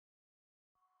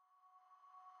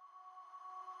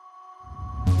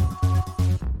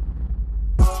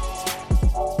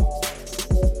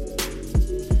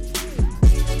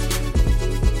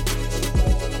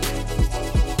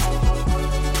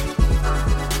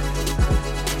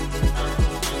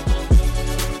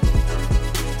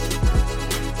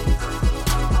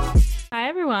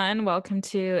everyone. Welcome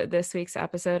to this week's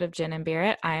episode of Gin and Beer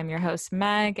It. I am your host,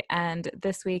 Meg, and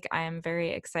this week I am very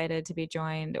excited to be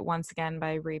joined once again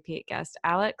by repeat guest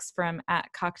Alex from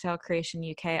 @Cocktail Creation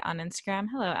UK on Instagram.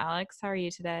 Hello, Alex. How are you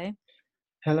today?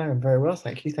 Hello, I'm very well,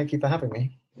 thank you. Thank you for having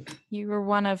me. You were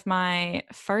one of my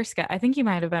first guests. I think you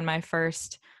might have been my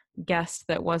first guest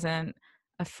that wasn't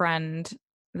a friend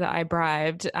that I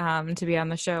bribed to be on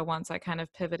the show once I kind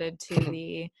of pivoted to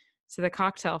the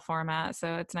cocktail format.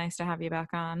 So it's nice to have you back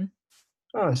on.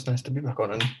 Oh, it's nice to be back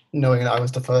on, and knowing that I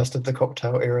was the first of the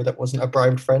cocktail era that wasn't a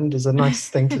bribed friend is a nice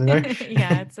thing to know.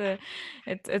 Yeah,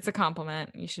 it's a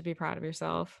compliment. You should be proud of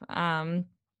yourself.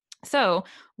 So I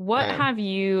what am. have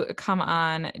you come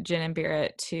on Gin and Beer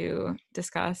It to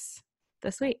discuss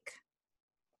this week?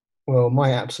 Well,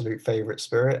 my absolute favourite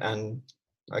spirit, and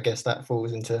I guess that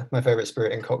falls into my favourite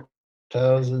spirit in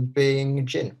cocktails as being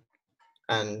gin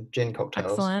and gin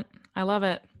cocktails. Excellent. I love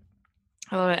it.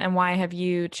 I love it. And why have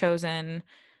you chosen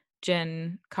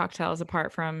gin cocktails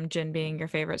apart from gin being your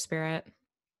favorite spirit?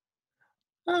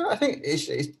 I think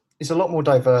it's a lot more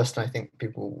diverse than I think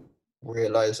people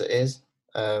realise it is.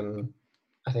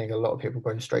 I think a lot of people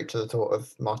go straight to the thought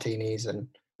of martinis and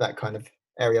that kind of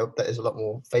area that is a lot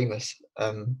more famous.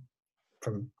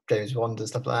 From James Bond and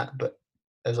stuff like that, but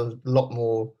there's a lot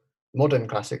more modern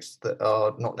classics that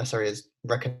are not necessarily as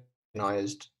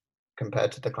recognised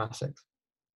compared to the classics.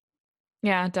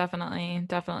 Yeah, definitely.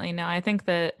 Definitely. No, I think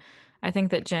that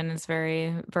gin is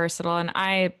very versatile and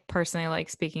I personally like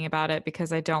speaking about it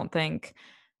because I think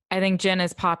gin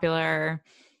is popular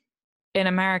in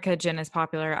America. Gin is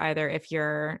popular either if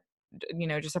you're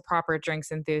just a proper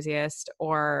drinks enthusiast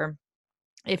or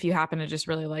if you happen to just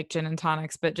really like gin and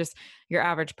tonics, but just your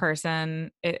average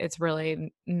person, it's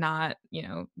really not,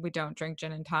 we don't drink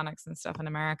gin and tonics and stuff in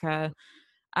America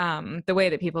the way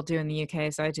that people do in the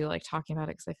UK. So I do like talking about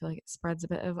it because I feel like it spreads a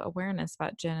bit of awareness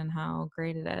about gin and how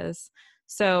great it is.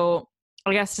 So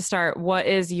I guess to start, what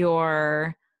is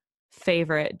your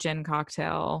favorite gin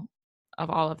cocktail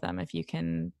of all of them, if you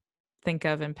can think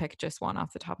of and pick just one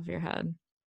off the top of your head?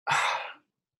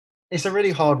 It's a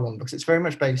really hard one because it's very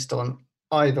much based on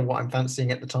either what I'm fancying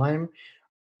at the time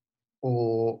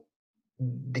or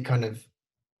the kind of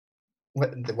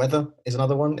the weather is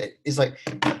another one. It's like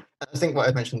I think what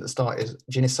I mentioned at the start is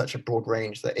gin is such a broad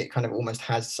range that it kind of almost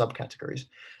has subcategories.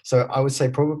 So I would say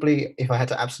probably if I had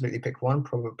to absolutely pick one,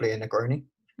 probably a Negroni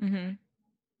Mm-hmm.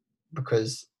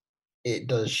 because it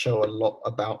does show a lot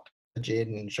about the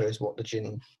gin and shows what the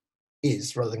gin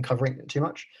is rather than covering it too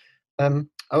much. I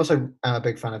also am a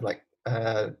big fan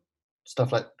of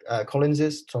stuff like Tom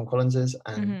Collins's,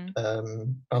 and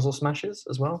Mm-hmm. basil smashes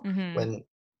as well. Mm-hmm. When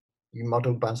you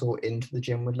muddle basil into the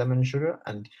gin with lemon and sugar,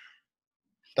 and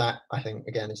that I think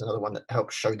again is another one that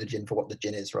helps show the gin for what the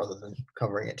gin is rather than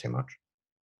covering it too much.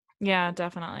 Yeah,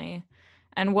 definitely.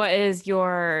 And what is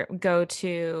your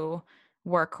go-to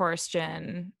workhorse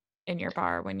gin in your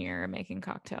bar when you're making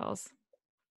cocktails?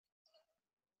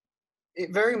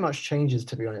 It very much changes,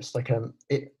 to be honest.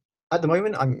 It at the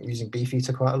moment I'm using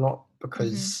Beefeater quite a lot Mm-hmm.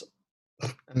 because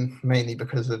mainly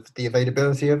because of the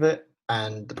availability of it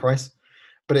and the price.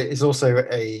 But it is also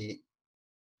a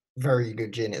very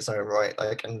good gin in its own right.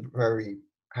 I can very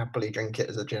happily drink it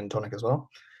as a gin and tonic as well.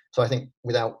 So I think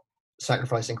without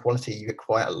sacrificing quality, you get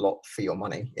quite a lot for your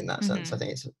money in that sense. I Mm-hmm.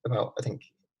 think it's about, I think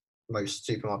most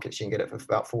supermarkets you can get it for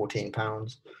about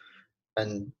 £14.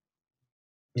 And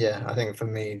yeah, I think for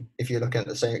me, if you're looking at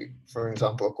the same, for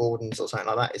example, a Gordon's or something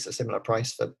like that, it's a similar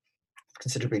price for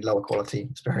considerably lower quality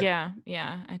spirit. Yeah,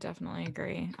 yeah, I definitely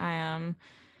agree.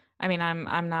 I mean,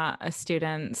 I'm not a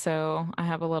student, so I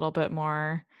have a little bit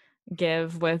more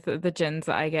give with the gins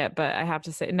that I get, but I have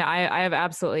to say, no, I have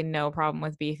absolutely no problem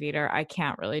with Beefeater. I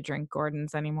can't really drink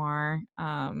Gordon's anymore.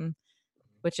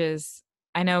 Which is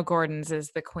I know Gordon's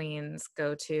is the queen's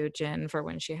go-to gin for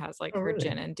when she has like Oh, her really?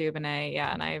 gin and Dubonnet.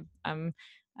 Yeah, and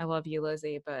I love you,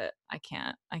 Lizzie, but I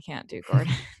can't do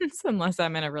Gordon's unless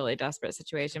I'm in a really desperate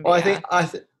situation. But Well, yeah.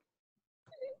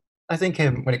 I think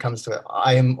when it comes to it,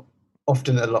 I am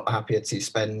often a lot happier to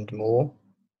spend more,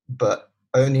 but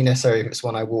only necessarily if it's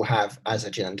one I will have as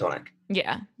a gin and tonic.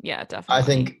 Yeah, yeah, I definitely.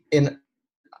 think in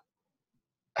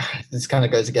this kind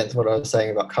of goes against what I was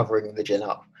saying about covering the gin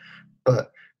up,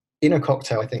 but in a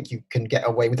cocktail, I think you can get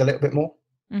away with a little bit more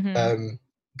Mhm.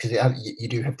 because you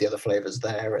do have the other flavors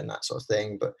there and that sort of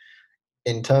thing. But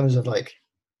in terms of like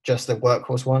just the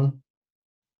workhorse one,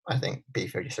 I think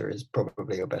beef register is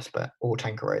probably your best bet, or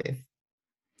Tanqueray if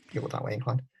you're that way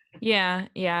inclined. Yeah.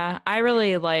 I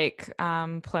really like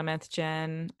Plymouth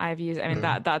gin. I've used, I mean,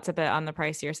 Mm, that's a bit on the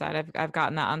pricier side. I've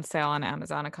gotten that on sale on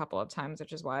Amazon a couple of times,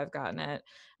 which is why I've gotten it.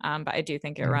 But I do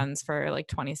think it mm. runs for like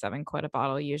 27 quid a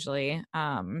bottle usually.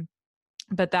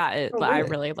 But Oh, I really?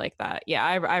 really like that. Yeah,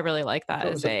 I really like I that thought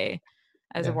it was a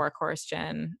as a yeah, workhorse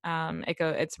gin.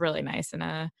 It's really nice in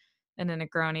a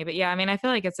Negroni. But yeah, I mean, I feel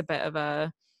like it's a bit of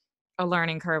a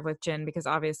learning curve with gin because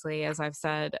obviously, as I've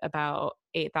said about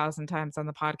 8,000 times on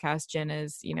the podcast, gin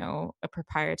is, you know, a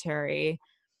proprietary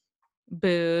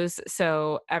booze.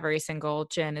 So every single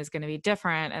gin is going to be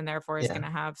different and therefore is yeah, going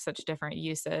to have such different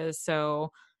uses.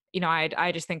 So, you know,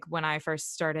 I just think when I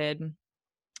first started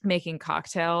making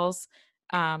cocktails,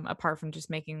 apart from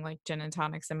just making like gin and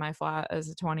tonics in my flat as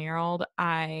a 20-year-old,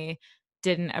 I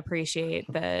didn't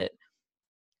appreciate that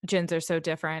gins are so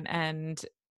different and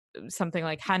something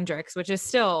like Hendrix, which is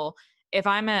still, if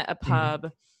I'm at a mm,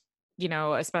 pub, you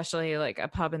know, especially like a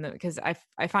pub in the, because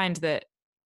I find that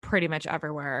pretty much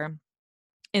everywhere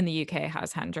in the UK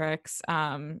has Hendrix.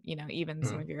 You know, even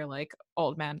some mm, of your like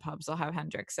old man pubs will have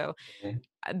Hendrix. So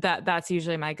yeah, that's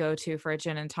usually my go-to for a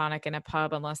gin and tonic in a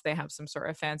pub, unless they have some sort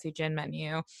of fancy gin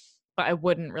menu. But I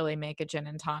wouldn't really make a gin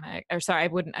and tonic, or sorry, I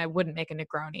wouldn't make a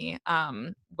Negroni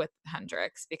with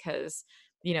Hendrix because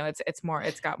you know it's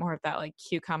got more of that like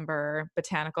cucumber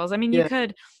botanicals. I mean, yeah,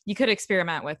 you could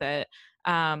experiment with it,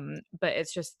 but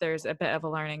it's just there's a bit of a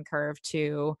learning curve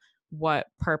to what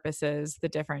purposes the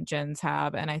different gins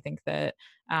have, and I think that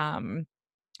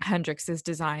Hendrix is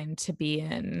designed to be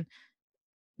in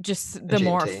just a the gin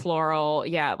more tea. floral,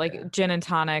 yeah, like Yeah, gin and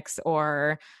tonics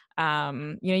or you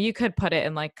know, you could put it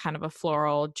in like kind of a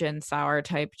floral gin sour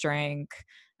type drink,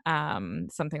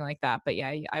 something like that. But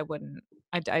yeah, I wouldn't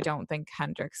I don't think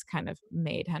Hendrix kind of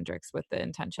made Hendrix with the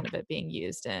intention of it being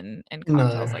used in no,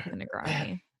 cocktails like the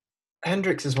Negroni.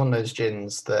 Hendrix is one of those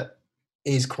gins that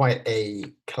is quite a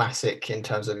classic in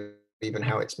terms of even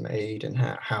how it's made and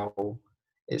how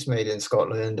it's made in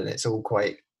Scotland, and it's all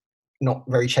quite not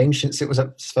very changed since it was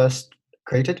first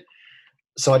created.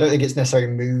 So I don't think it's necessarily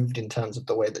moved in terms of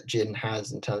the way that gin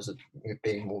has, in terms of it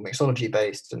being more mixology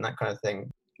based and that kind of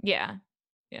thing. Yeah.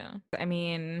 Yeah. I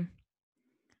mean,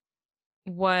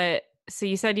 what so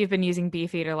you said you've been using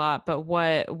Beefeater a lot, but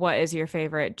what is your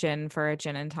favorite gin for a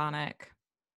gin and tonic?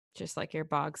 Just like your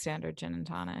bog standard gin and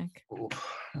tonic.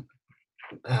 Oof.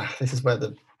 This is where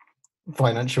the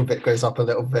financial bit goes up a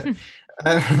little bit.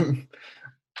 Um,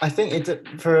 I think it's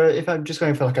for if I'm just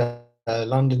going for like a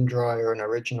London Dry or an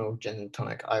original gin and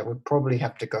tonic, I would probably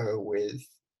have to go with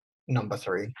number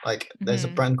three. Like there's a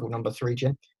Mhm. brand called Number Three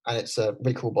Gin, and it's a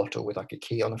really cool bottle with like a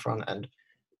key on the front, and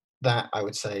that I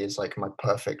would say is like my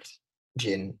perfect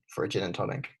gin for a gin and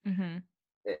tonic. Mhm.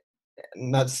 It,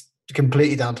 and that's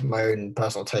completely down to my own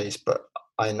personal taste, but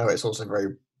I know it's also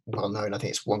very well known. I think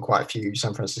it's won quite a few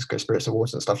San Francisco Spirits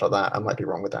Awards and stuff like that. I might be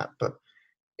wrong with that, but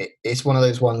it's one of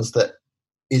those ones that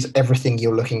is everything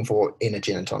you're looking for in a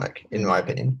gin and tonic, in my Mhm.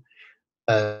 opinion.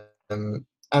 Um,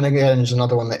 and again, there's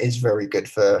another one that is very good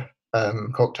for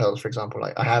cocktails, for example.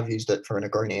 Like I have used it for a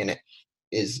Negroni, and it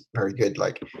is very good.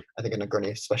 Like I think a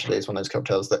Negroni, especially, is one of those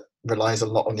cocktails that relies a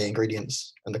lot on the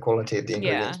ingredients and the quality of the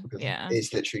ingredients Yeah, because yeah.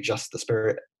 it's literally just the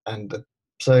spirit and the.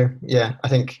 So yeah, I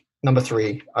think number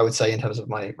three, I would say in terms of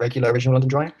my regular original London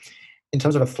Dry. In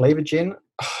terms of a flavored gin,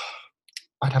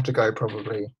 I'd have to go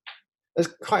probably there's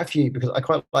quite a few because I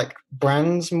quite like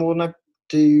brands more than I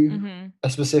do Mhm. a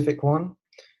specific one.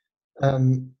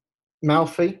 Um,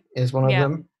 Malfi is one of Yep.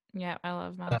 them. Yep, I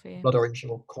love Malfi. Blood Orange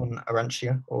or Corn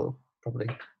Arancia, or probably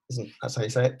isn't that's how you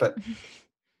say it. But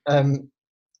um,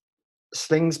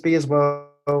 Slingsby as well.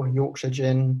 Yorkshire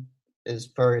Gin is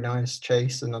very nice.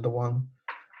 Chase another one.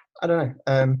 I don't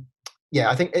know. Yeah,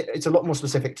 I think it's a lot more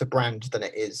specific to brand than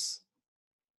it is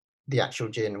the actual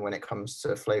gin when it comes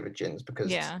to flavored gins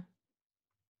because Yeah.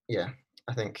 yeah,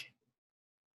 I think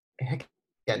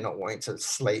again, not wanting to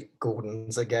slate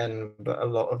Gordon's again, but a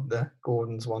lot of the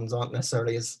Gordon's ones aren't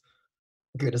necessarily as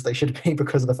good as they should be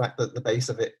because of the fact that the base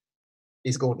of it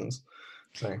is Gordon's.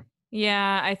 So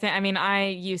Yeah, I mean, I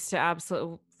used to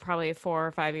absolutely probably 4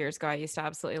 or 5 years ago, I used to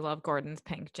absolutely love Gordon's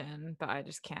pink gin, but I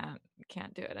just can't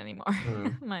do it anymore.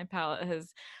 mm, My palate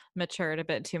has matured a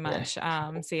bit too yeah, much.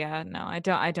 So yeah, no, I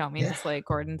don't mean to yeah. slate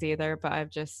Gordon's either, but I've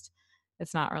just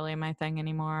it's not really my thing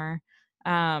anymore.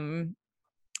 Um,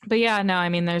 but yeah, no, I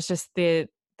mean, there's just the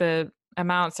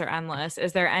amounts are endless.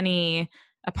 Is there any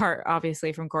apart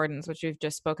obviously from Gordon's, which we've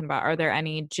just spoken about, are there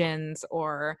any gins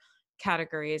or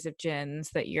categories of gins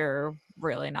that you're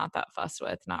really not that fussed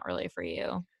with, not really for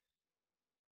you?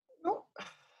 Well,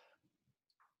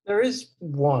 there is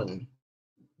one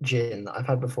gin that I've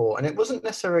had before, and it wasn't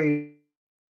necessarily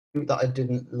that I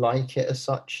didn't like it as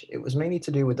such. It was mainly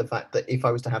to do with the fact that if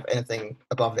I was to have anything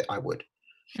above it, I would.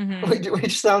 Mm-hmm.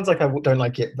 Which sounds like I don't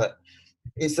like it, but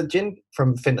it's a gin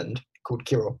from Finland called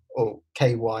Kyro, or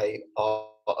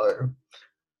Kyro,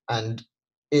 and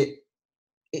it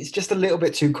it's just a little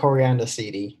bit too coriander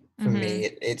seedy for Mm-hmm. me.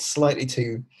 It's slightly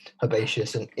too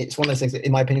herbaceous, and it's one of those things that,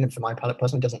 in my opinion, for my palate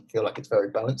personally, doesn't feel like it's very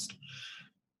balanced.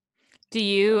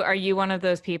 Are you one of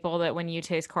those people that when you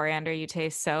taste coriander, you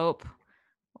taste soap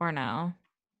or no?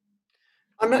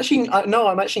 No,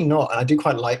 I'm actually not. I do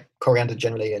quite like coriander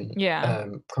generally, and Yeah.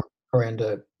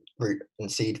 coriander root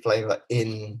and seed flavor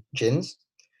in gins.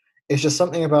 It's just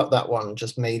something about that one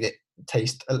just made it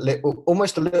taste a little,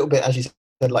 almost a little bit, as you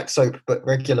said, like soap, but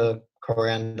regular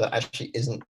coriander actually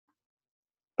isn't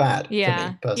bad for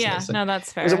Yeah. me personally. Yeah. So No, that's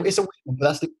it's a fair. it's a weird one,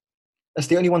 but that's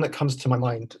the only one that comes to my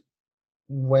mind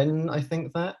when I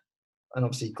think that. And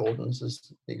obviously Gordon's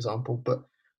is the example, but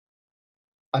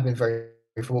I've been very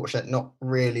fortunate not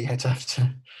really had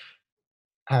to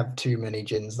have too many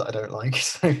gins that I don't like.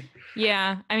 So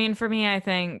Yeah, I mean, for me, I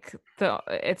think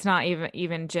it's not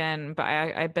even gin, but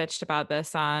I bitched about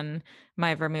this on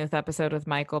my vermouth episode with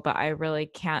Michael, but I really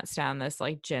can't stand this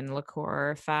like gin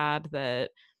liqueur fad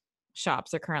that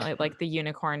shops are currently like the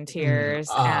unicorn tears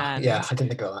yeah, and I didn't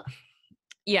think of that.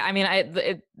 yeah, I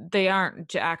mean, they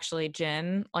aren't actually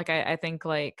gin. Like I think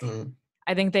like Mm,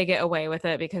 I think they get away with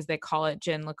it because they call it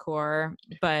gin liqueur,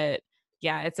 but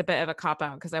yeah, it's a bit of a cop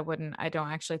out because I don't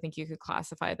actually think you could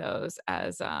classify those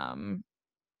as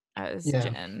yeah.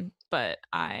 gin, but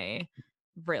I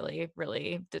really,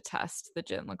 really detest the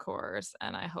gin liqueurs,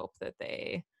 and I hope that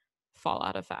they fall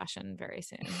out of fashion very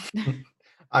soon.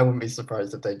 I wouldn't be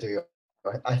surprised if they do.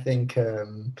 I think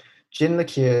gin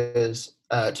liqueurs,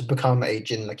 to become a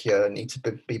gin liqueur, need to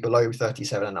be below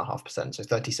 37.5%, so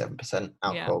 37% Yeah.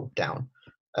 alcohol down.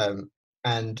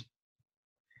 And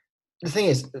the thing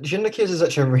is, gin liqueurs is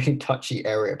actually a really touchy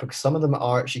area because some of them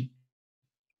are actually,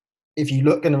 if you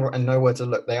look and know where to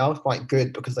look, they are quite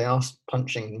good because they are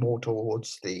punching more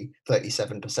towards the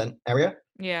 37% area.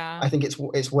 Yeah. I think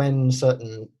it's when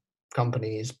certain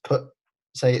companies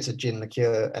say it's a gin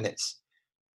liqueur and it's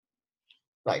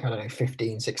like, I don't know,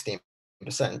 15, 16%.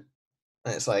 And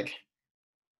it's like,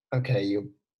 okay, you're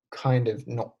kind of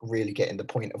not really getting the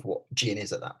point of what gin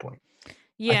is at that point. I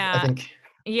Yeah. think,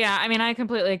 Yeah, I mean, I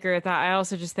completely agree with that. I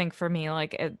also just think for me,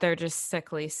 like they're just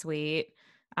sickly sweet.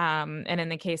 And in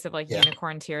the case of like yeah.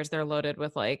 unicorn tears, they're loaded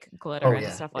with like glitter Oh, and yeah.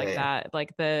 stuff Yeah. like Yeah. that.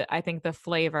 Like I think the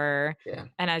flavor Yeah.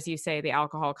 and as you say, the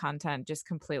alcohol content just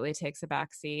completely takes a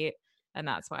back seat. And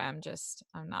that's why I'm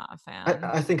not a fan.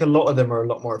 I think a lot of them are a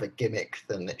lot more of a gimmick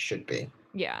than it should be.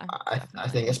 Yeah, I think,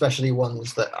 definitely. especially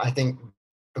ones that I think,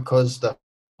 because the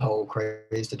whole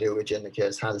craze to do with gin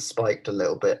liqueurs has spiked a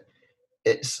little bit,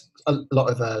 it's a lot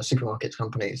of supermarket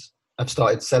companies have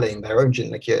started selling their own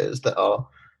gin liqueurs that are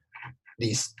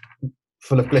these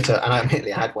full of glitter. And I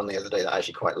admittedly had one the other day that I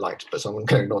actually quite liked, but someone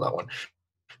can ignore that one.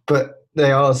 But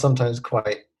they are sometimes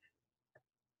quite,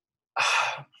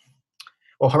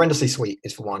 well, horrendously sweet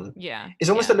is for one. Yeah. It's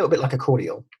almost a Yeah. little bit like a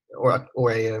cordial or a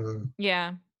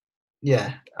Yeah.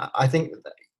 yeah. I think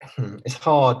it's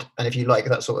hard, and if you like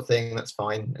that sort of thing, that's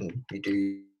fine, and you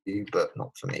do, but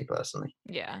not for me personally.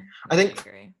 Yeah. I No, I think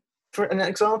agree. for an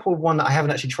example of one that I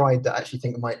haven't actually tried that I actually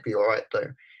think might be all right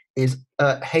though is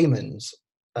Heyman's,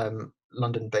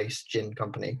 London-based gin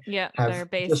company, Yeah, have they're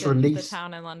based just in the released.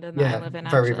 town in London that I Yeah, live in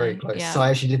very, very actually. close. So Yeah. I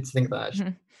actually did think that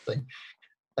actually.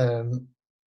 Um,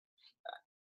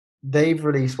 they've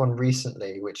released one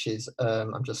recently, which is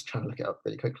I'm just trying to look it up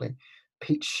really quickly.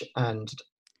 Peach and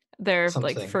They're like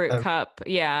something. fruit cup.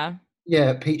 Yeah.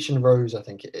 Yeah, peach and rose, I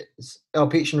think it is. Oh,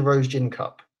 peach and rose gin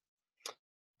cup.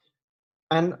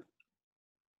 And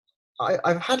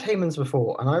I've had Heyman's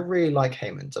before, and I really like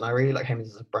Heyman's, and I really like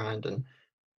Heyman's as a brand and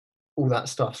all that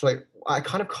stuff. So like, I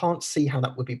kind of can't see how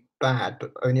that would be bad,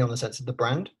 but only on the sense of the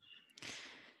brand.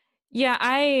 Yeah,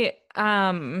 I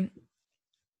can't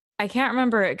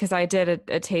remember it because I did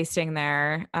a tasting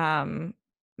there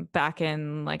back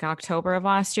in like October of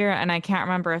last year, and I can't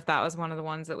remember if that was one of the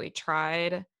ones that we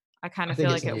tried. I kind I of think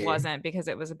feel it's like it new. wasn't because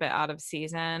it was a bit out of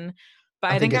season.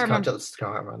 But I I think think I it's remember just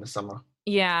come out around the summer.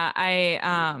 yeah,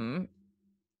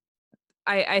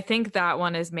 I think that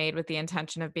one is made with the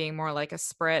intention of being more like a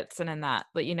spritz and in that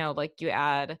you know like you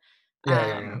add Yeah, yeah,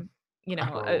 yeah. um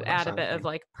Aperol, that add a kind of bit of thing.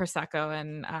 like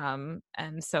prosecco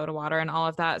and soda water and all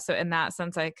of that. So in that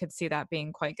sense I could see that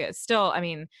being quite good. Still, I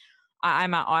mean,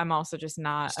 I'm also just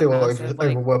not a Still massive like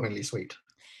overwhelmingly sweet.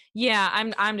 yeah,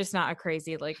 I'm just not a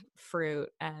crazy like fruit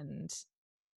and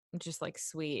just like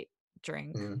sweet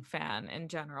drink Mm. fan in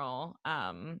general.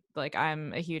 Like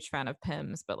I'm a huge fan of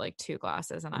Pimm's, but like 2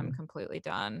 glasses and I'm Mm. completely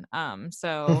done.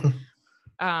 But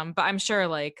I'm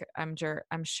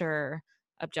sure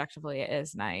objectively it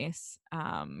is nice.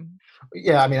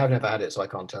 Yeah, I mean, I've never had it, so I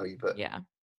can't tell you, but Yeah.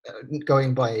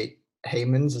 going by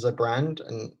Heyman's as a brand,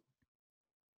 and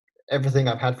everything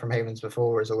I've had from Heyman's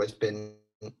before has always been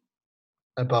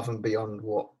above and beyond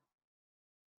what,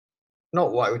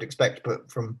 not what I would expect, but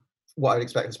from what I would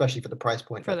expect, especially for the price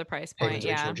point For that the price point, Heyman's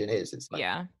original yeah. gin is. It's like,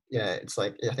 Yeah. yeah, it's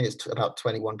like, I think it's about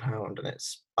 £21, and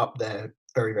it's up there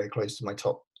very, very close to my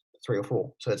top 3 or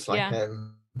 4. So it's like, Yeah.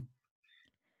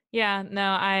 Yeah.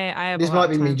 No, I have a this lot might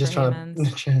of be me time for just trying to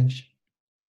Heyman's. change.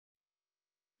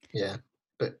 Yeah,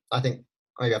 but I think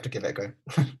maybe I have to give it a go.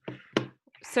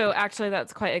 So actually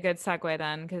that's quite a good segue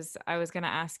then, because I was gonna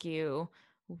ask you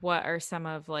what are some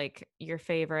of like your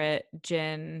favorite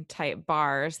gin type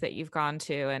bars that you've gone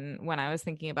to? And when I was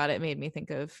thinking about it, it made me think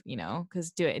of,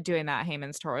 because doing that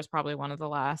Heyman's tour was probably one of the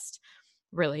last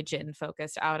really gin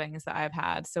focused outings that I've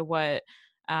had. So what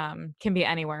can be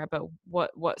anywhere, but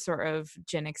what sort of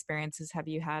gin experiences have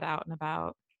you had out and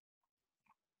about?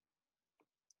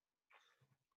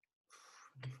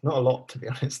 Not a lot, to be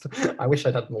honest. I wish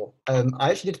I'd had more. I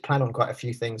actually did plan on quite a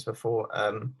few things before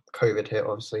COVID hit,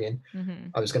 obviously, and Mm-hmm.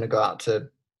 I was going to go out to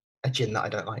a gin that I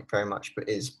don't like very much, but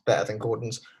is better than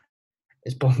Gordon's.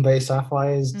 Is Bombay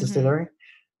Sapphire's Mm-hmm. distillery,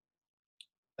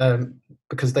 um,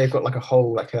 because they've got like a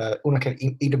whole like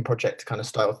an Eden Project kind of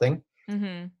style thing.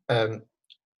 Mm-hmm. Um,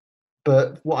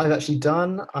 but what I've actually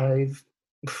done,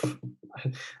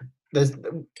 there's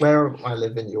where I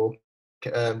live in York.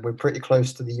 We're pretty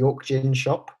close to the York Gin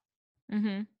shop,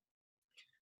 Mm-hmm.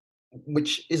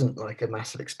 which isn't like a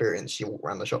massive experience. You walk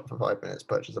around the shop for 5 minutes,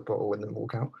 purchase a bottle, and then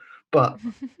walk out. But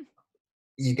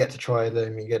you get to try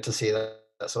them, you get to see that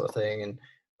sort of thing, and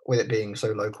with it being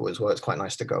so local as well, it's quite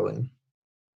nice to go and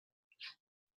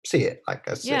see it. And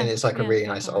Yeah, it's like a yeah, really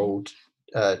nice definitely.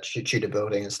 old Tudor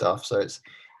building and stuff. So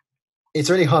it's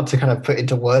really hard to kind of put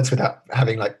into words without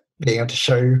having like being able to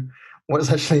show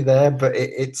what's actually there. But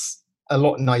it's a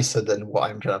lot nicer than what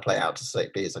I'm trying to play out to say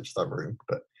be as just a room.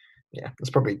 But yeah, it's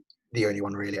probably the only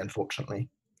one really, unfortunately.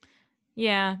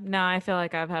 Yeah, no, I feel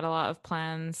like I've had a lot of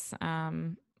plans.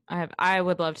 I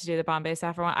would love to do the Bombay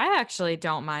Sapphire one. I actually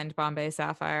don't mind Bombay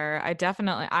Sapphire.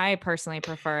 I personally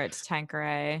prefer it to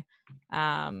Tanqueray.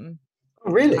 Um,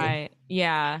 Oh, really?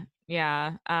 yeah.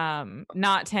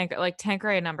 Not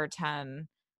Tanqueray number 10,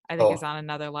 I think is Oh, on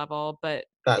another level, but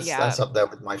yeah, that's up there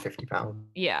with my £50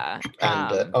 yeah,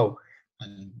 and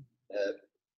and uh,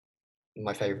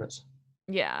 my favourites.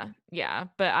 yeah.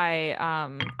 But I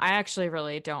actually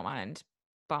really don't mind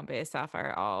Bombay Sapphire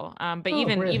at all. But Oh,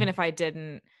 even really? if I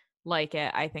didn't like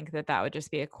it, I think that would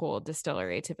just be a cool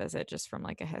distillery to visit just from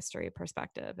like a history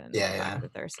perspective and the Yeah, fact yeah.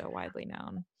 that they're so widely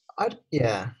known.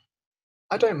 Yeah.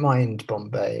 I don't mind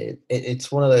Bombay.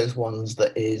 It's one of those ones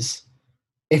that is,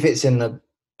 if it's in a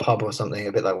pub or something,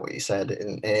 a bit like what you said,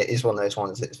 and it is one of those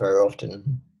ones that's very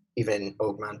often, even in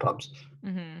old man pubs,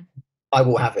 Hmm. I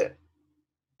will have it.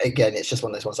 Again, it's just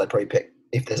one of those ones I'd probably pick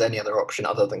if there's any other option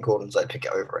other than Gordon's. I'd pick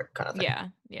it over it, kind of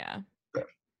thing. Yeah. But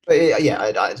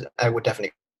I would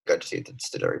definitely go to see the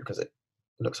distillery because it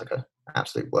looks like a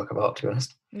absolute work of art, to be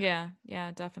honest. Yeah,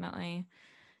 definitely.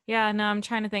 Yeah, no, I'm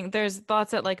trying to think. There's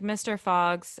thoughts that like Mr.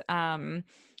 Fogg's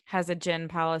has a gin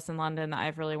palace in London that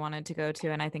I've really wanted to go to,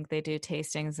 and I think they do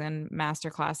tastings and master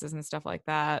classes and stuff like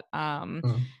that.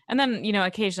 Mm. And then,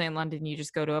 occasionally in London you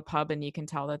just go to a pub and you can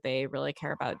tell that they really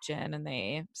care about gin and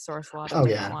they source a lot of Oh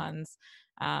different yeah, ones.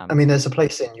 I mean, Um, there's a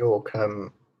place in York,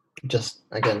 just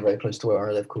again very close to where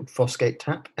I live, called Fossgate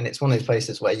Tap, and it's one of those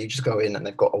places where you just go in and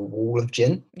they've got a wall of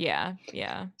gin. yeah.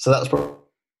 So that's probably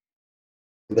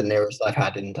the nearest I've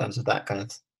had in terms of that kind of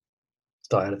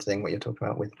style of thing. What you're talking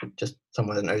about with just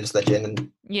someone that knows their gin and is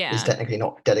Yeah. technically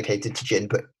not dedicated to gin,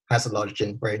 but has a large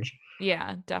gin range.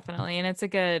 Yeah, definitely. And it's a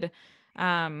good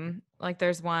like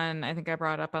there's one I think I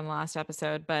brought up on the last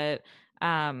episode, but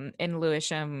in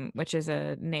Lewisham, which is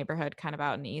a neighborhood kind of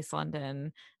out in East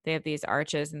London, they have these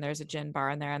arches and there's a gin bar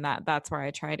in there and that's where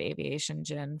I tried aviation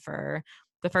gin for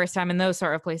the first time. And those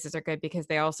sort of places are good because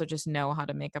they also just know how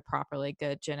to make a properly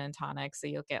good gin and tonic. So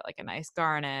you'll get like a nice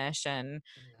garnish and,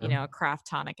 Yeah. a craft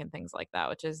tonic and things like that,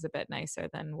 which is a bit nicer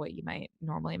than what you might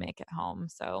normally make at home.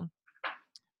 So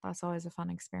that's always a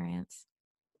fun experience.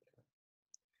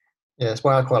 Yeah, it's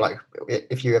why I quite like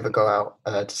if you ever go out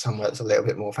to somewhere that's a little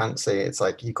bit more fancy. It's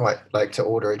like you quite like to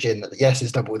order a gin that, yes,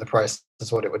 is double the price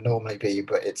as what it would normally be,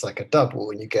 but it's like a double,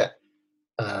 and you get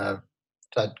uh,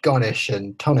 garnish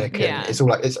and tonic, and Yeah. it's all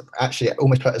like it's actually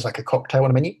almost put as like a cocktail on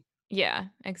a menu Yeah,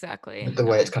 exactly. with the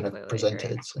No, way I it's kind of completely agree.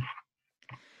 presented. So.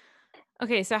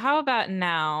 Okay, so how about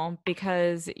now?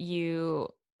 Because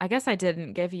I guess I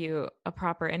didn't give you a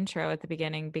proper intro at the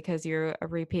beginning because you're a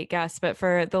repeat guest. But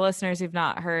for the listeners who've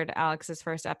not heard Alex's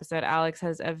first episode, Alex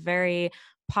has a very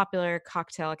popular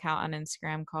cocktail account on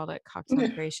Instagram called it Cocktail Yeah.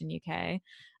 Creation UK,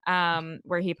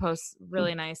 where he posts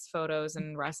really nice photos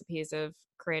and recipes of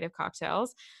creative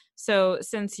cocktails. So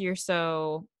since you're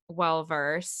so well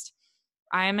versed,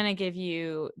 I'm going to give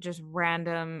you just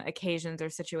random occasions or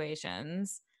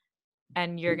situations,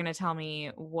 and you're going to tell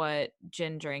me what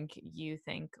gin drink you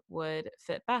think would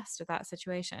fit best with that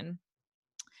situation.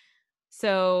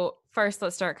 So, first,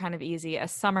 let's start kind of easy, a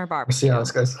summer We'll see how barbecue.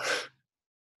 this goes.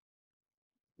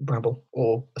 Bramble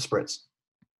or a spritz.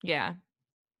 Yeah.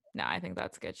 No, I think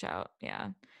that's a good shout. Yeah.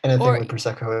 Anything Or, with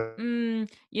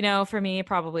prosecco. for me,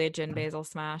 probably a gin basil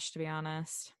smash, to be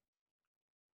honest.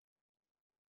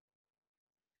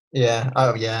 Yeah.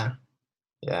 Oh, yeah.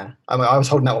 Yeah. I mean, I was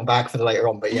holding that one back for the later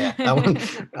on, but yeah, that one.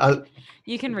 I,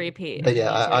 You can repeat but if you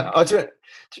yeah, need to.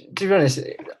 to be honest,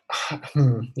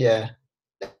 yeah,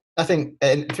 I think,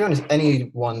 and to be honest,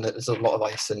 anyone that there's a lot of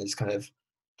ice and is kind of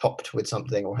topped with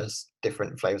something or has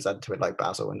different flavors added to it, like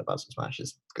basil and the basil smash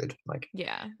is good. Like,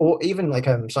 Yeah. or even like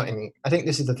something. I think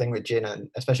this is the thing with gin, and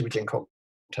especially with gin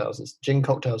cocktails, is gin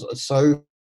cocktails are so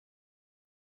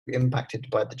impacted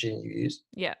by the gin you use.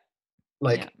 Yeah. Yeah.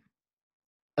 Like,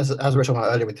 as we were talking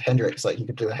about earlier with Hendrix, like you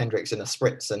could do a Hendrix in a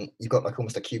spritz, and you've got like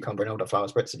almost a cucumber and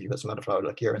elderflower spritz if you've got some elderflower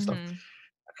liqueur and stuff. Hmm.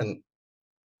 And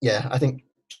yeah, I think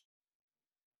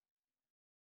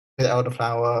with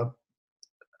elderflower,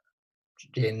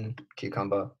 gin,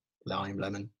 cucumber, lime,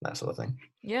 lemon, that sort of thing.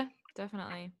 Yeah,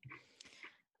 definitely.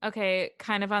 Okay,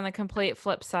 kind of on the complete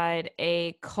flip side,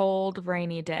 a cold,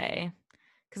 rainy day.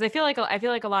 Because I feel like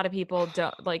a lot of people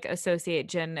don't like associate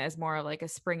gin as more like a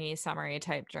springy, summery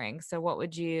type drink. So what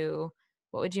would you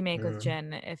make with Mm.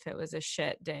 gin if it was a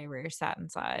shit day where you're sat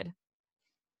inside?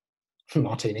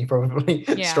 Martini, probably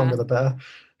stronger Yeah, the better.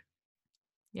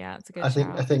 yeah, it's a good I think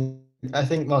I shout. think I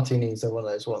think martinis are one of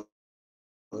those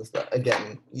ones that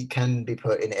again you can be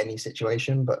put in any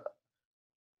situation, but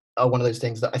are one of those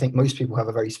things that I think most people have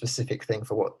a very specific thing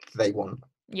for what they want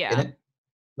in Yeah, it,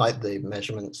 like the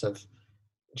measurements of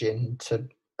gin to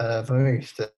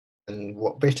vermouth and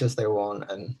what bitters they want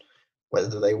and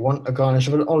whether they want a garnish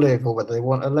of an olive or whether they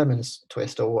want a lemon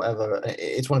twist or whatever.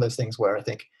 It's one of those things where I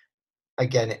think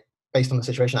again, based on the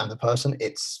situation and the person,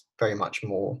 it's very much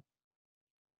more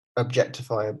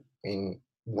objectifying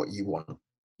what you want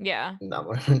yeah, in that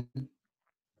moment.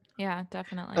 yeah,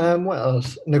 definitely. What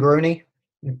else? Negroni.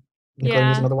 Negroni is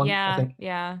Yeah, another one, I yeah, think.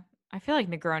 yeah. I feel like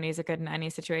Negronis are good in any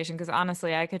situation because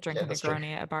honestly, I could drink Yeah, a that's true.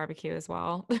 Negroni at a barbecue as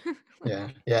well. Yeah,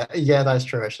 that's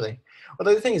true actually.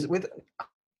 Although the thing is, with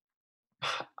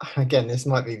again, this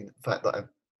might be the fact that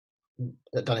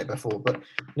I've done it before, but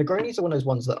Negronis are one of those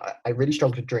ones that I really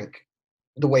struggle to drink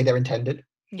the way they're intended.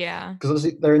 Yeah, Because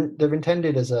obviously they're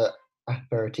intended as a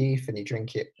aperitif, and you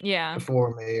drink it yeah,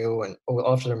 before a meal and or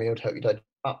after a meal to help you digest.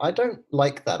 I don't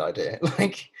like that idea.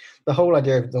 Like the whole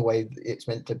idea of the way it's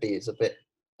meant to be is a bit.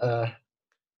 I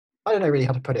don't know really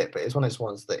how to put it, but it's one of those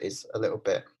ones that is a little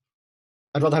bit.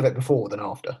 I'd rather have it before than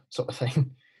after, sort of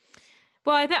thing.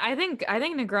 well, I think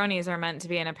Negronis are meant to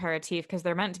be an aperitif because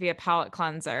they're meant to be a palate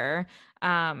cleanser.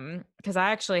 Because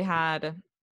I actually had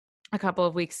a couple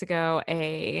of weeks ago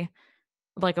a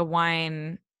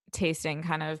wine tasting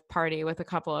kind of party with a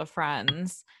couple of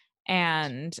friends,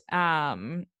 and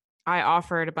I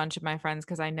offered a bunch of my friends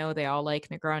because I know they all like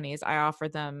Negronis. I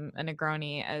offered them a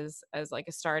Negroni as like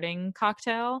a starting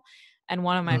cocktail. And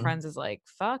one of my Mm, friends is like,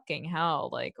 fucking hell,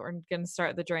 like we're gonna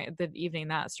start the evening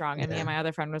that strong. And me and yeah, my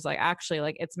other friend was like, actually,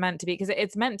 like it's meant to be because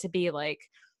it's meant to be like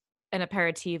an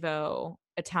aperitivo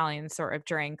Italian sort of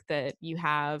drink that you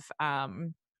have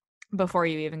before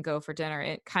you even go for dinner.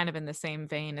 It kind of in the same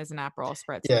vein as an Aperol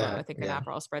spritz, although yeah, I think an yeah,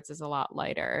 Aperol spritz is a lot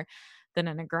lighter than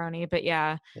a Negroni. But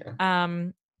yeah, yeah,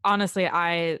 um, honestly,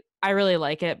 I really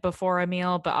like it before a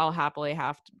meal, but I'll happily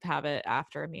have to have it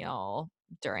after a meal,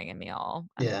 during a meal,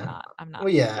 and I'm yeah. not I'm Well, not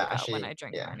picky yeah, about when I actually,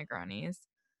 drink my yeah, Negronis.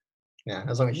 yeah.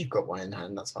 As long as you've got one in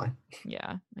hand, that's fine.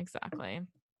 Yeah, exactly.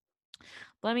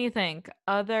 Let me think.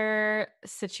 Other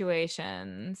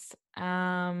situations.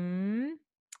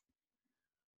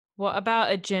 What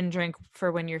about a gin drink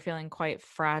for when you're feeling quite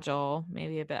fragile,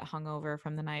 maybe a bit hungover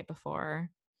from the night before?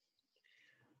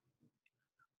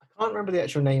 I can't remember the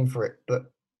actual name for it,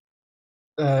 but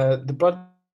the blood,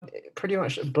 pretty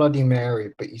much a Bloody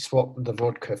Mary, but you swap the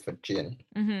vodka for gin,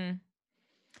 Mhm.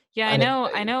 Yeah, I and know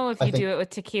I know if I you do think it with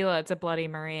tequila, it's a Bloody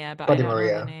Maria, but I Bloody don't know the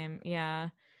Maria. name. Yeah.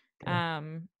 Yeah,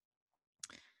 Um,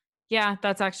 Yeah,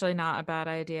 that's actually not a bad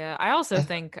idea. I also I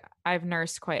think I've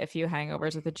nursed quite a few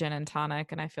hangovers with a gin and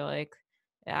tonic, and I feel like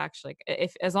it actually,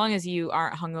 if as long as you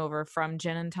aren't hungover from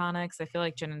gin and tonics, I feel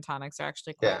like gin and tonics are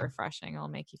actually quite Yeah. refreshing. It'll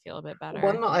make you feel a bit One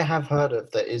better. that I have heard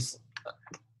of that is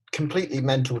completely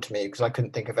mental to me because I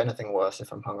couldn't think of anything worse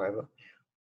if I'm hungover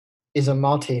is a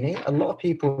martini. A lot of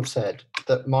people have said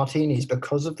that martinis,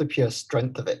 because of the pure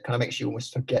strength of it, kind of makes you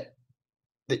almost forget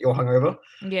that you're hungover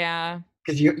Yeah.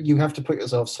 because you have to put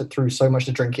yourself through so much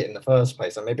to drink it in the first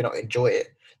place and maybe not enjoy it.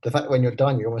 The fact that when you're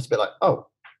done, you're almost a bit like, oh,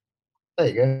 there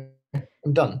you go,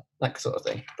 I'm done, that sort of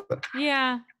thing. But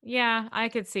Yeah. Yeah, I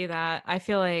could see that. I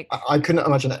feel like I couldn't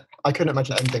imagine it. I couldn't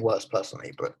imagine anything worse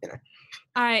personally. But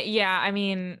I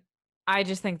mean, I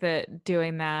just think that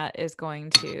doing that is going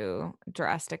to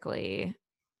drastically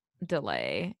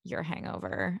delay your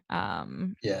hangover,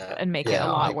 yeah, and make it yeah, a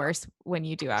I lot worse when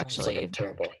you do sounds like a actually,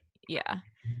 terrible. yeah.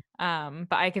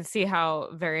 But I could see how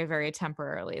very, very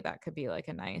temporarily that could be like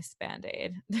a nice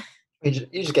band-aid. You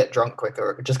just get drunk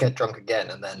quicker, or just get drunk again,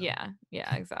 and then Yeah,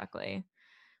 yeah, exactly.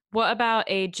 What about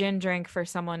a gin drink for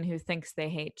someone who thinks they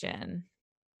hate gin?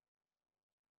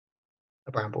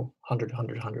 a bramble,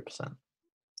 100%.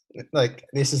 Like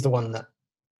this is the one that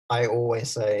I always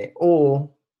say, or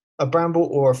a bramble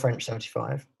or a French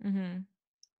 75, Mhm.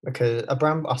 because a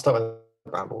bramble. I'll start with a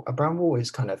bramble. A bramble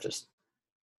is kind of just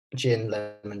gin,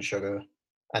 lemon, sugar,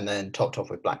 and then topped off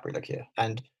with blackberry liqueur.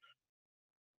 And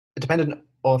depending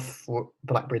of what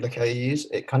blackberry liqueur you use,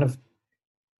 it kind of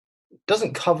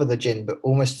doesn't cover the gin, but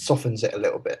almost softens it a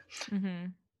little bit.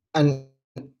 Mhm. And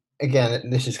again,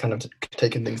 this is kind of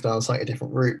taking things down a slightly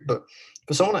different route, but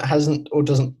for someone that hasn't or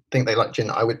doesn't think they like gin,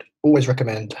 I would always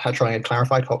recommend trying a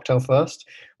clarified cocktail first,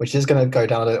 which is going to go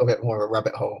down a little bit more of a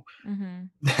rabbit hole. Mhm.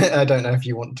 I don't know if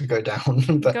you want to go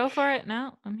down, but Go for it.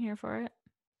 No, I'm here for it.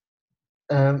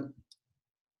 um,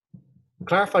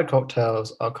 clarified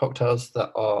cocktails are cocktails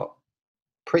that are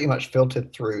pretty much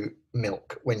filtered through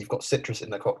milk when you've got citrus in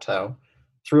the cocktail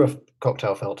through a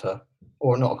cocktail filter,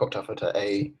 or not a cocktail filter,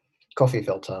 a coffee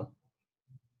filter,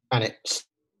 and it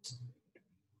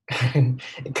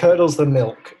curdles the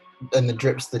milk and then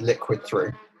drips the liquid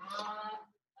through.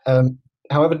 Um,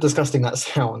 However disgusting that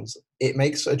sounds, it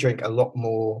makes a drink a lot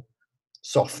more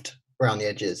soft around the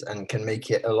edges and can make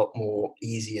it a lot more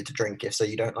easier to drink if so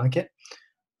you don't like it.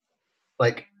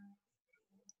 Like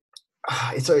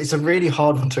it's a really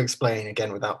hard one to explain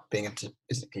again without being able to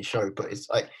physically show, but it's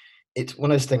like it's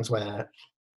one of those things where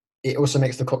it also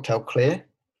makes the cocktail clear.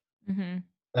 Mhm.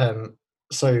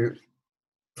 So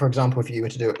for example, if you were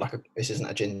to do it like this isn't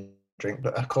a gin drink,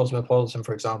 but a cosmopolitan,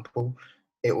 for example,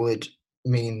 it would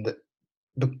mean that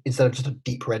instead of just a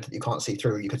deep red that you can't see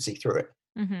through, you could see through it.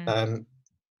 Mhm. Um,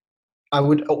 I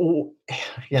would, or,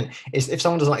 again, if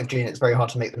someone doesn't like gin, it's very hard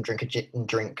to make them drink a gin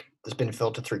drink that's been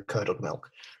filtered through curdled milk.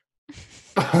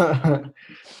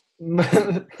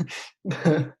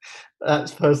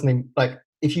 That's personally like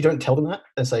if you don't tell them that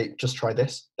and say just try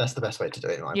this, that's the best way to do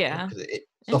it in my opinion Yeah. because it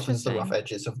softens the rough Interesting.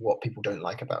 edges of what people don't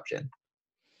like about gin.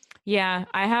 Yeah,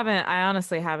 I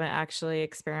honestly haven't actually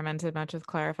experimented much with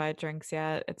clarified drinks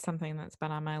yet. It's something that's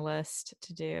been on my list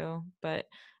to do, but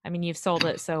I mean, you've sold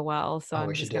it so well, so Oh, we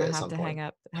I'm should just do it gonna at have some to point.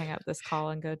 hang up this call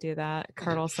and go do that.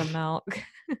 Curdle some milk.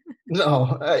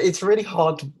 No, it's really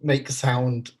hard to make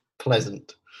sound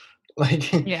pleasant.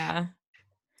 Like, Yeah.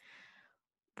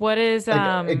 What is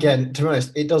again, to be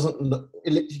honest, it doesn't look.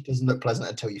 It literally doesn't look pleasant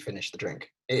until you finish the drink.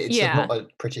 It's just yeah. not a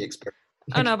pretty experience.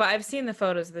 Oh no, Like, but I've seen the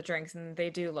photos of the drinks and they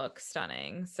do look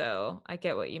stunning. So I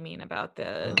get what you mean about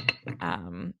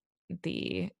um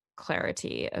the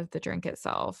clarity of the drink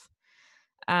itself.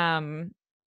 Um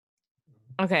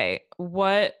okay,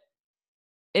 what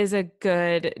is a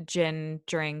good gin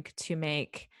drink to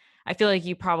make? I feel like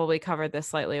you probably covered this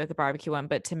slightly with the barbecue one,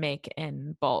 but to make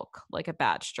in bulk, like a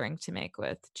batch drink to make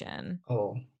with gin.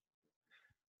 oh,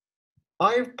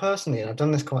 I personally, and I've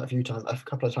done this quite a few times, a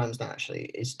couple of times now actually,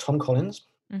 is Tom Collins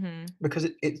Mhm. because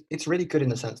it's really good in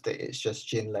the sense that it's just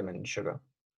gin, lemon, and sugar,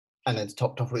 and then it's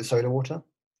topped off with soda water.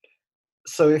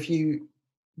 So if you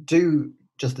do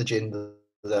just the gin, the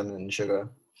lemon, and sugar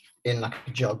in like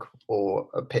a jug or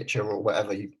a pitcher or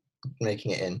whatever you're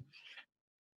making it in,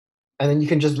 and then you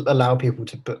can just allow people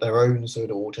to put their own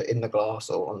soda water in the glass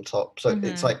or on top. So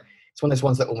it's Mhm. like it's one of those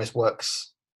ones that almost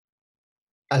works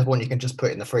as one you can just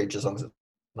put in the fridge as long as it's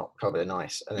not covered in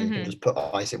ice, and then you can Mhm. just put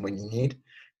ice in when you need.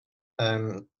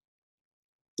 Um,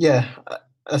 yeah,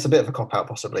 that's a bit of a cop out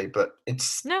possibly, but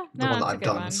it's No, the no, one that that's a I've good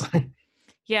done. one. So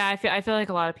Yeah, I feel like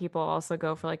a lot of people also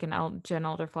go for like an gin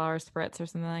elderflower spritz or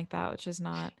something like that, which is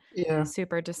not yeah,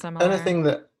 super dissimilar. anything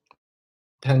that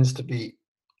tends to be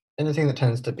anything that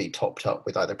tends to be topped up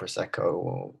with either prosecco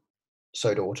or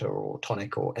soda water or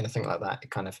tonic or anything like that.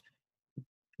 It kind of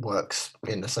works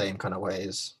in the same kind of way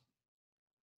as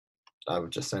I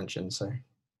would just mention. So,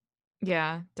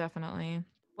 Yeah, definitely.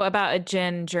 What about a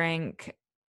gin drink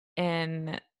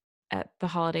in at the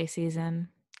holiday season,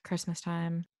 Christmas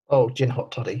time? oh, gin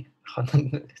hot toddy.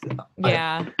 I,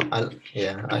 Yeah.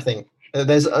 yeah, I think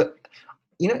there's a,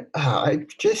 I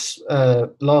just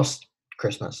last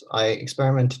Christmas I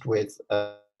experimented with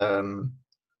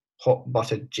hot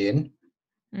buttered gin.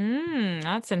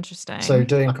 That's So interesting.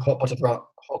 doing like a hot buttered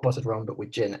rum, but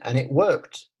with gin, and it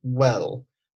worked well.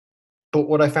 But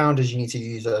what I found is you need to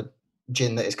use a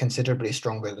gin that is considerably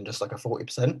stronger than just like a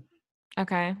 40%,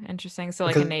 Okay, interesting. So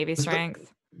like a because Navy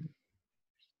strength.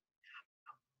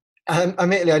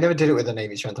 admittedly I never did it with a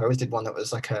Navy strength. I always did one that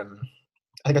was like I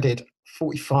think I did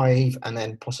 45 and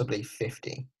then possibly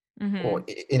 50, or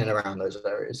Mhm. in and around those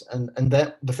areas, and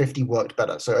that the 50 worked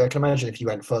better. So I can imagine if you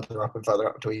went further up and further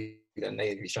up to even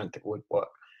Navy strength, it would work.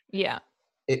 Yeah.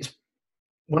 It's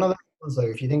one of those ones though.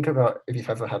 If you think about if you've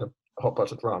ever had a hot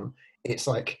buttered rum, it's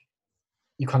like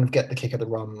you kind of get the kick of the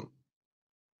rum,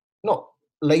 not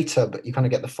later, but you kind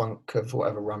of get the funk of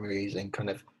whatever rum you're using, kind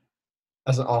of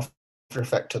as an after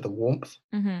effect to the warmth.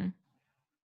 Mhm.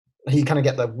 You kind of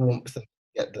get the warmth and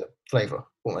get the flavor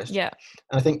almost. Yeah.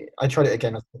 And I think I tried it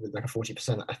again with like a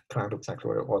 40%. I can't remember exactly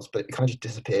what it was, but it kind of just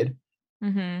disappeared.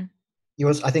 Mhm. You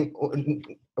was, I think,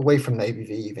 away from the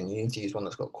ABV, even you need to use one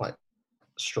that's got quite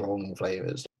strong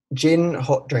flavors. Gin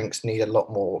hot drinks need a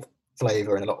lot more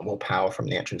flavor and a lot more power from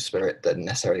the actual spirit than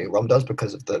necessarily rum does,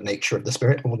 because of the nature of the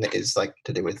spirit more than it is like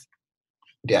to do with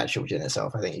the actual gin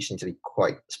itself. I think you just need to be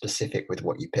quite specific with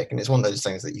what you pick, and it's one of those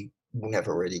things that you will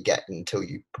never really get until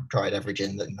you tried every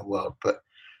gin in the world. But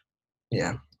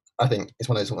yeah, I think it's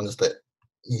one of those ones that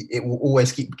it will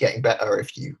always keep getting better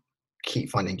if you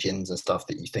keep finding gins and stuff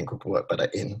that you think would work better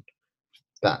in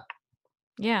that.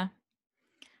 Yeah.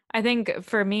 I think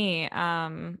for me,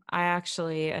 I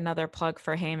actually another plug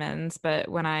for Heyman's, but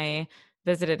when I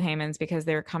visited Heyman's because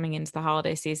they were coming into the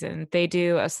holiday season, they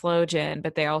do a slow gin,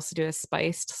 but they also do a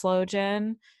spiced slow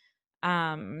gin.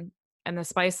 Um, and the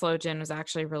spiced slow gin was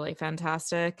actually really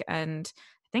fantastic. And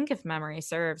I think if memory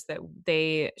serves that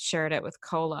they shared it with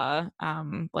cola,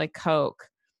 like Coke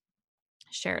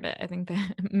shared it. I think they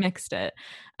mixed it.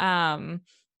 Um,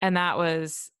 and that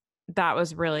was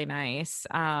really nice.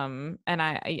 And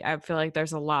I feel like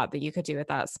there's a lot that you could do with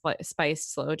that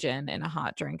spiced sloe gin in a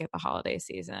hot drink at the holiday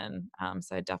season.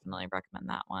 So I definitely recommend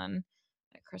that one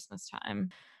at Christmas time.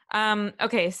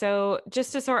 Okay, so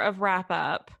just to sort of wrap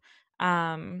up,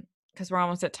 because we're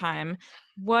almost at time,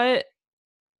 what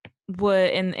would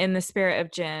in the spirit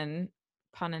of gin,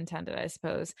 pun intended, I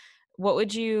suppose, what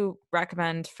would you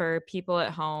recommend for people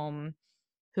at home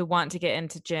who want to get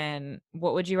into gin?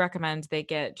 What would you recommend they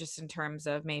get just in terms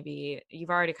of maybe you've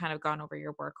already kind of gone over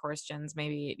your workhorse gins,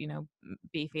 maybe,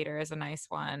 Beefeater is a nice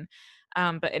one.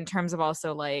 But in terms of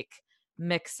also like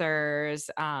mixers,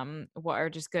 what are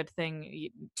just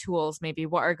tools, maybe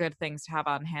what are good things to have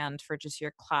on hand for just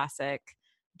your classic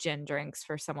gin drinks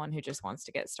for someone who just wants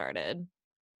to get started?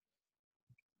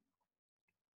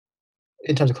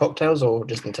 In terms of cocktails, or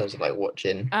just in terms of like what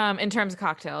gin? In terms of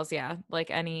cocktails, yeah. Like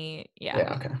yeah.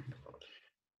 Yeah, okay.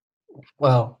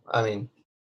 Well, I mean,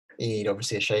 you need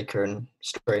obviously a shaker and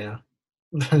strainer,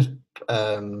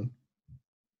 um,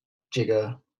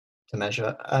 jigger to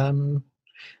measure.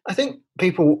 I think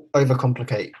people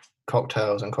overcomplicate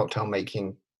cocktails and cocktail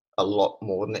making a lot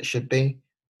more than it should be.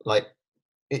 Like,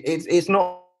 it's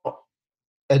not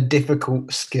a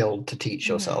difficult skill to teach Mhm.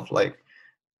 yourself. Like,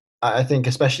 I think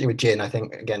especially with gin, I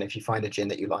think again, if you find a gin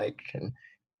that you like and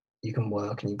you can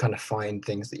work and you kind of find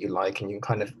things that you like, and you can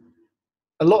kind of,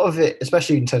 a lot of it,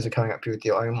 especially in terms of coming up with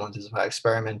your own ones, is about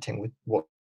experimenting with what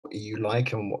you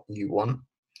like and what you want.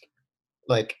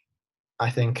 Like,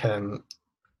 I think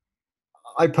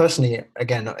I personally,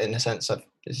 again, in a sense,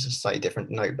 this is a slightly different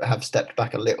note, but have stepped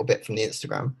back a little bit from the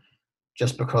Instagram,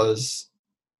 just because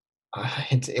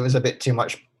it was a bit too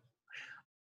much.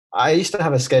 I used to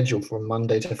have a schedule from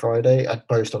Monday to Friday. I'd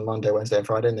post on Monday, Wednesday, and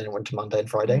Friday, and then it went to Monday and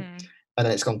Friday, Mhm. and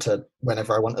then it's gone to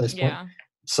whenever I want at this point. Yeah.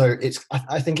 So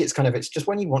I think it's kind of, it's just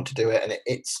when you want to do it, and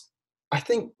it's. I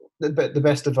think the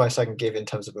best advice I can give in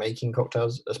terms of making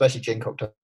cocktails, especially gin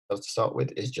cocktails to start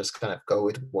with, is just kind of go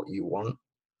with what you want.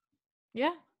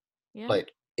 Yeah. Yeah.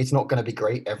 Like, it's not going to be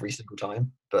great every single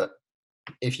time, but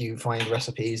if you find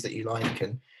recipes that you like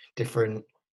and different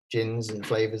gins and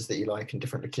flavors that you like and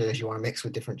different liqueurs you want to mix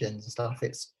with different gins and stuff,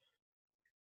 it's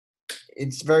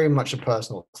very much a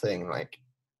personal thing. Like,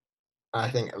 I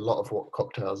think a lot of what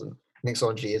cocktails and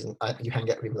mixology isn't. You can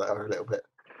get people that are a little bit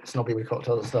snobby with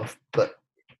cocktails and stuff, but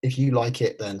if you like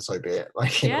it, then so be it.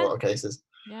 Like in a Yeah. lot of cases.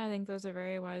 Yeah, I think those are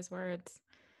very wise words.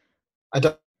 I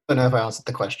don't know if I answered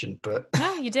the question, but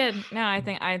No, you did. No, I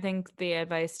think the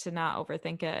advice to not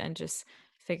overthink it and just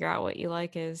figure out what you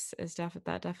like is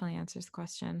that definitely answers the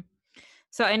question.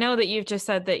 So I know that you've just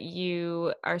said that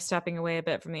you are stepping away a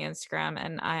bit from the Instagram,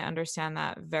 and I understand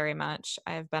that very much.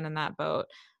 I have been in that boat.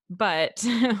 But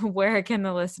where can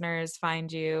the listeners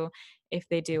find you if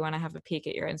they do want to have a peek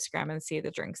at your Instagram and see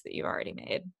the drinks that you've already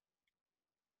made?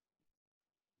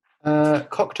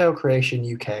 Cocktail Creation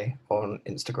UK on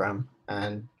Instagram,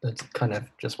 and that's kind of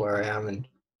just where I am, and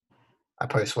I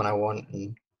post when I want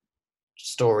and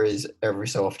stories every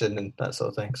so often and that sort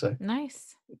of thing. So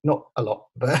Nice. not a lot,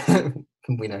 but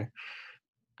we know.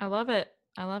 I love it.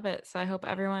 I love it. So I hope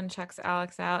everyone checks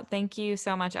Alex out. Thank you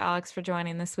so much, Alex, for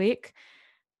joining this week.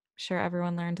 Sure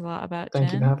everyone learned a lot about Thank you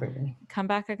for gin. having me. Come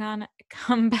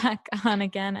back on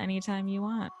again anytime you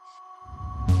want.